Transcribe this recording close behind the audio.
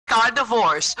got a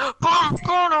divorce.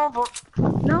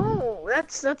 No,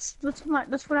 that's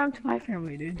what happened to my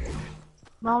family, dude.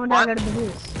 Mom and dad got a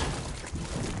divorce.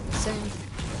 Same.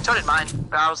 So did mine,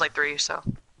 but I was like 3, so.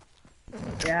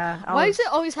 Yeah. Why does it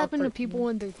always happen to people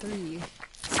when they're 3?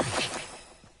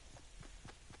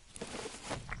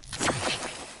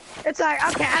 It's like,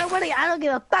 okay, I don't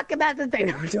give a fuck about the thing.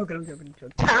 No, I'm joking.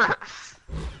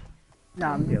 No,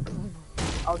 I'm joking.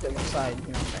 I'll take a side, you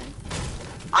know what I'm saying?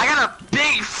 I got a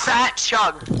big fat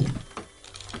chug.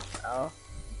 Oh.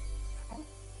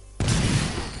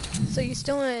 So you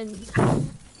still in?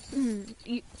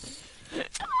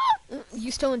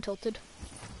 You still in Tilted?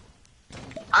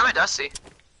 I'm at Dusty.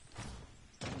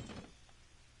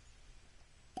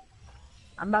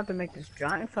 I'm about to make this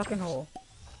giant fucking hole.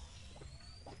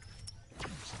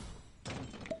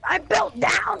 I built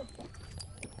down.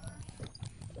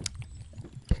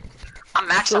 I'm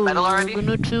maxed at metal already.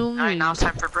 Alright, now it's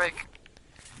time for break.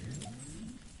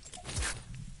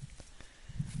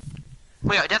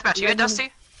 Wait, deathmatch, you get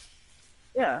Dusty?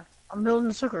 Yeah, I'm building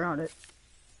a circle around it.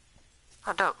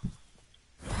 Oh, dope.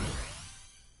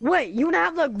 Wait, you wanna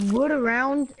have like wood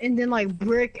around and then like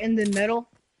brick and then metal?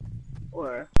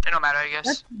 Or It don't matter, I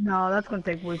guess. that's gonna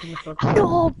take way too much work.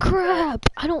 Oh crap!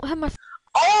 I don't have my.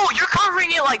 Oh, you're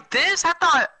covering it like this? I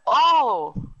thought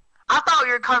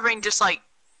you were covering just like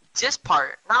this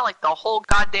part, not like the whole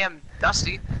goddamn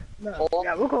Dusty. No,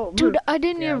 yeah, we'll go. Dude, I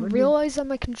didn't even realize that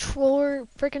my controller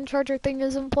freaking charger thing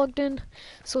isn't plugged in,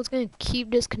 so it's gonna keep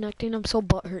disconnecting. I'm so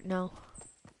butthurt now.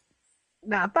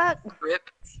 Nah, but Rip.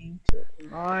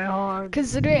 my heart.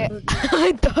 Considering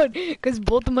I thought, cause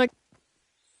both of my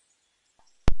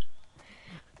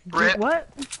Rip. What?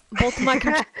 both of my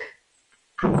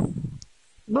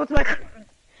Both my.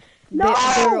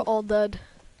 they're all dead.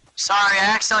 Sorry, I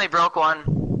accidentally broke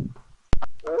one.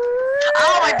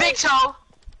 Oh, my big toe!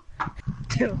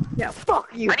 Dude, yeah, fuck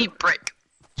you. I need brick.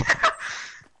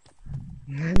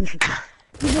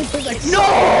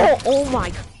 No! Oh my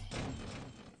god.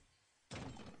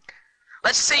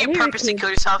 Let's just say you Here, purposely kid. kill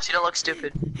yourself so you don't look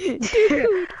stupid. Dude,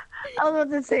 I was about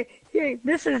to say, here,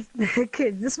 this is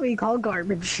kids. This is what you call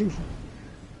garbage.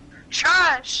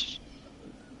 Trash!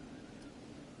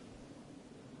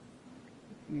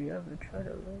 You ever try to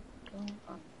look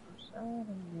outside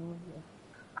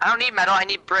I don't need metal, I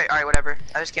need brick. Alright, whatever.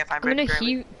 I just can't find I'm brick. gonna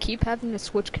currently. keep having to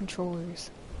switch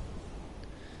controllers.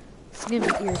 It's gonna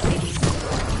be irritating.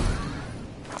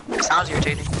 Sounds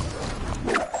irritating.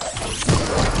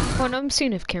 Oh, no, I'm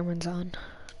seeing if Cameron's on.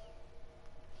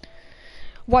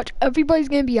 Watch, everybody's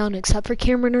gonna be on except for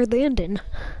Cameron or Landon.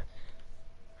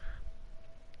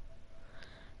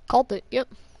 Called it, yep.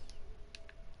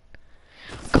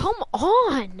 Come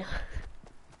on!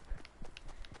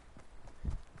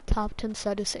 Top 10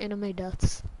 saddest anime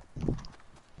deaths.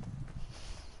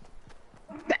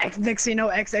 Next, you know,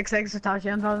 XXX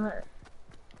Satoshi on top of it.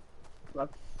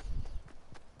 Look.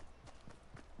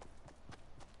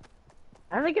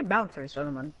 I think it bouncers,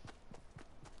 someone.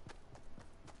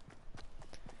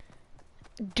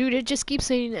 Dude, it just keeps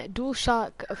saying that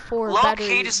DualShock 4 Low battery.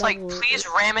 key, just like, please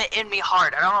ram it in me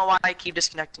hard. I don't know why I keep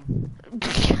disconnecting.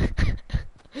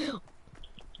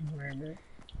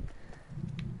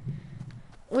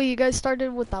 Wait, you guys started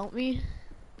without me?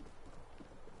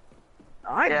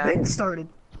 I've been started.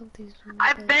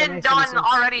 I've been done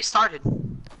already started.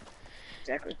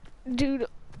 Exactly. Dude,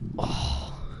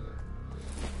 oh.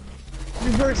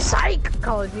 Reverse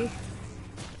psychology.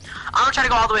 I'm gonna try to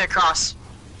go all the way across.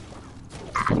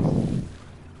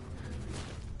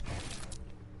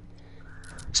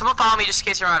 Someone follow me just in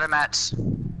case you're out of mats.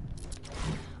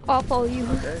 I'll follow you.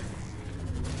 Okay.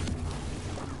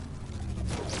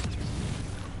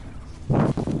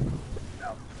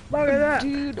 Look at that.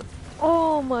 Dude,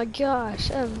 oh my gosh,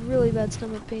 I have really bad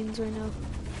stomach pains right now.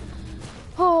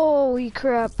 Holy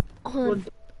crap. Hold on.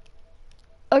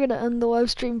 I'm gonna end the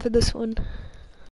live stream for this one.